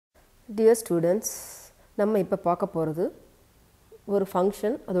Dear students, நம்ம இப்போ பார்க்க போகிறது ஒரு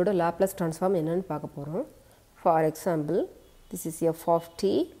ஃபங்க்ஷன் அதோட லாப்லேஸ் ட்ரான்ஸ்ஃபார்ம் என்னன்னு பார்க்க போகிறோம். For example, this is f of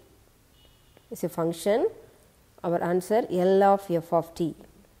t is a function. Our answer L of f of t,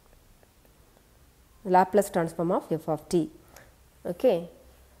 Laplace transform of f of t. Okay,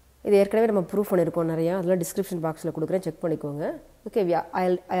 இது ஏற்கனவே நம்ம ப்ரூஃப் பண்ணியிருக்கோம் நிறையா. அதெல்லாம் டிஸ்கிரிப்ஷன் பாக்ஸில் கொடுக்குறேன், செக் பண்ணிக்கோங்க. Okay,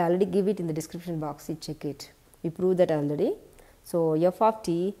 I already give it in the description box, you check it. We proved that already. So f of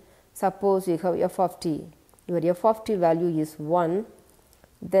t, suppose you have f of t, your f of t value is 1,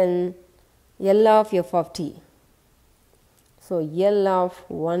 then L of f of t. So L of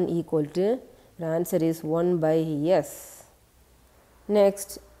 1 equal to, the answer is 1 by s.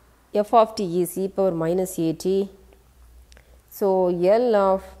 Next, f of t is e power minus at. So L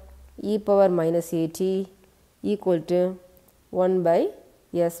of e power minus at equal to 1 by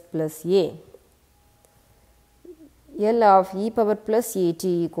s plus a. L of e power plus at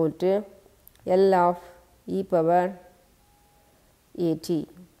equal to L of e power at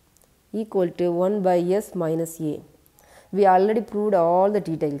equal to 1 by s minus a. We already proved all the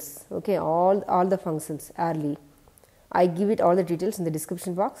details, okay, all the functions early. I give it all the details in the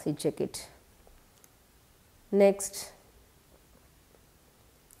description box, you check it. Next,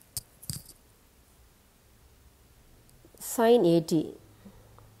 sin at,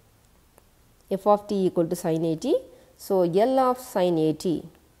 f of t equal to sin at. So L of sin at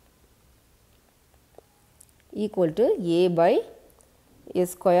equal to a by a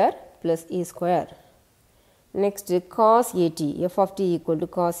square plus a square. Next, cos at, f of t equal to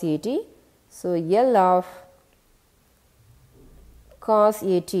cos at. So L of cos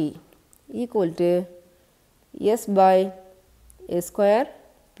at equal to s by a square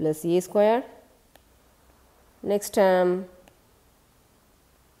plus a square. Next term,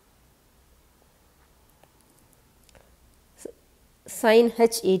 sin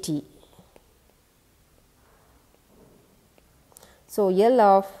h at. So L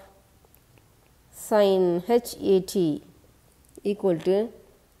of sin h at equal to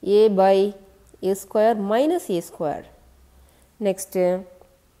a by a square minus a square. Next,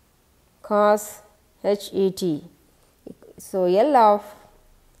 cos h at. So L of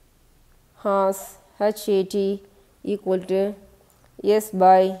cos h at equal to s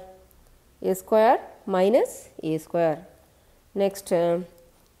by a square minus a square. Next,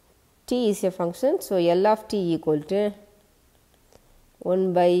 t is a function, so L of t equal to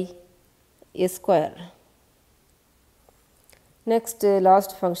 1 by a square. Next,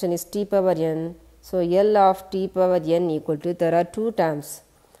 last function is t power n. So L of t power n equal to, there are two terms.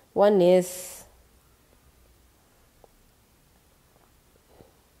 One is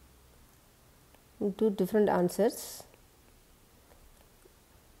two different answers.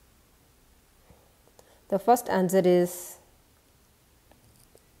 The first answer is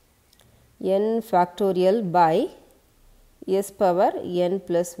n factorial by s power n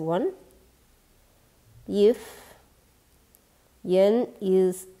plus 1 if n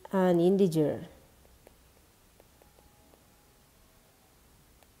is an integer.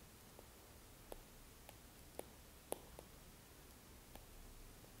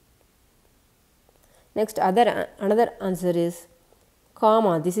 Next, another answer is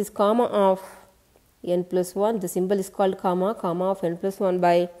comma. This is comma of n plus 1. The symbol is called comma of n plus 1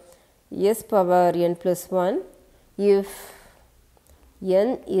 by s power n plus 1 if n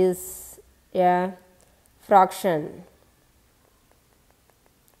is a fraction.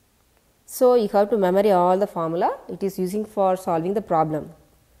 So you have to memory all the formula. It is using for solving the problem.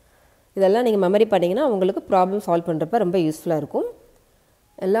 இதெல்லாம் நீங்கள் memory பண்ணிங்கன்னா உங்களுக்கு problem solve பண்ணுறப்ப ரொம்ப யூஸ்ஃபுல்லாக இருக்கும்.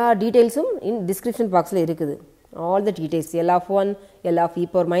 எல்லா டீட்டெயில்ஸும் இன் டிஸ்கிரிப்ஷன் பாக்ஸில் இருக்குது. All the details, L of 1, L of e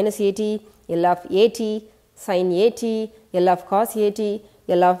power minus at, L of at, sin at, L of cos at,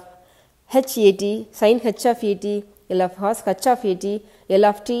 L of h at, sin h of at, L of cos h of at, L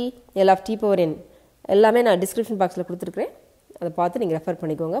of t, L of t power n எல்லாமே நான் description பாக்ஸில் கொடுத்துருக்குறேன். அதை பார்த்து நீங்கள் refer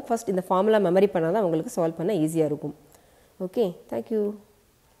பண்ணிக்கோங்க. First இந்த formula memory பண்ணால் தான் உங்களுக்கு சால்வ் பண்ண ஈஸியாக இருக்கும். Okay, thank you.